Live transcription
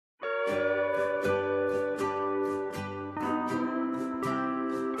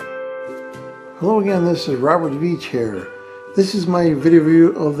Hello again, this is Robert Veach here. This is my video review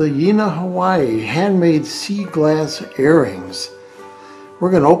of the Yinahawaii Handmade sea glass earrings. We're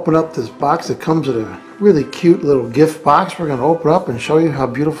going to open up this box that comes with a really cute little gift box. We're going to open up and show you how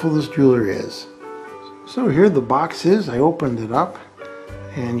beautiful this jewelry is. So here the box is. I opened it up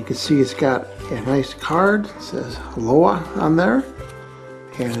and you can see it's got a nice card. It says Aloha on there,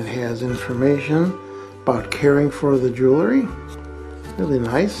 and it has information about caring for the jewelry. Really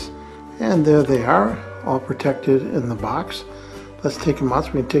nice. And there they are, all protected in the box. Let's take them out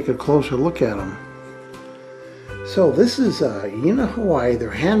so we can take a closer look at them. So this is Yinahawaii.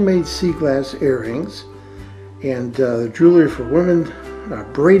 They're handmade sea glass earrings, and the jewelry for women,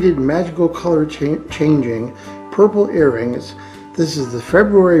 braided magical color changing purple earrings. This is the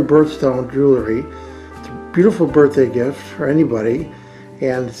February birthstone jewelry. It's a beautiful birthday gift for anybody,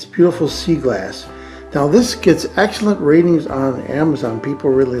 and it's beautiful sea glass. Now this gets excellent ratings on Amazon.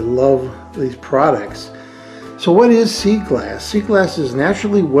 People really love these products. So what is sea glass? Sea glass is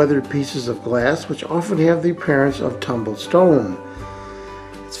naturally weathered pieces of glass which often have the appearance of tumbled stone.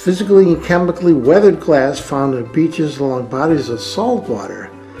 It's physically and chemically weathered glass found on beaches along bodies of salt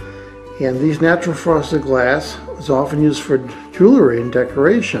water. And these natural frosted glass is often used for jewelry and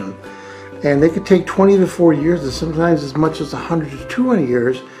decoration. And they could take 20 to 40 years and sometimes as much as 100 to 200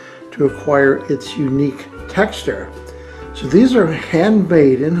 years to acquire its unique texture. So these are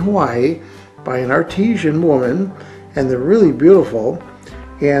handmade in Hawaii by an artisan woman, and they're really beautiful.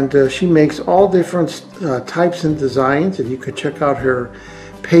 And she makes all different types and designs, and you can check out her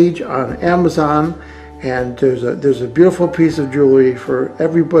page on Amazon. And there's a beautiful piece of jewelry for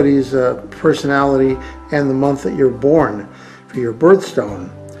everybody's personality and the month that you're born for your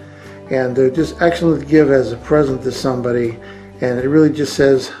birthstone. And they're just excellent to give as a present to somebody. And it really just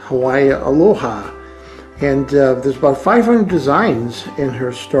says Hawaiian Aloha. And there's about 500 designs in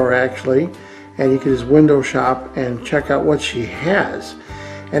her store actually, and you can just window shop and check out what she has.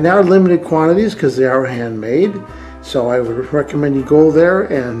 And now limited quantities because they are handmade, so I would recommend you go there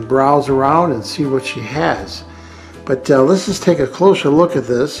and browse around and see what she has. But let's just take a closer look at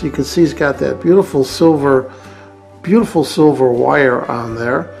this. You can see it's got that beautiful silver wire on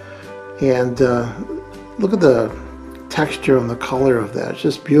there, and look at the texture and the color of that. It's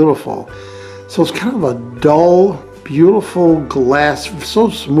just beautiful. So it's kind of a dull, beautiful glass, so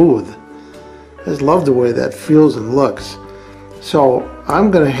smooth. I just love the way that feels and looks. So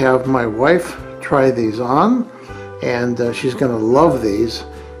I'm going to have my wife try these on, and she's going to love these,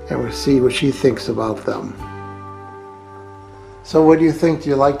 and we'll see what she thinks about them. So what do you think? Do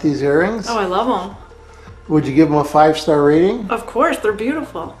you like these earrings? Oh, I love them. Would you give them a 5-star rating? Of course, they're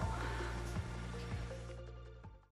beautiful.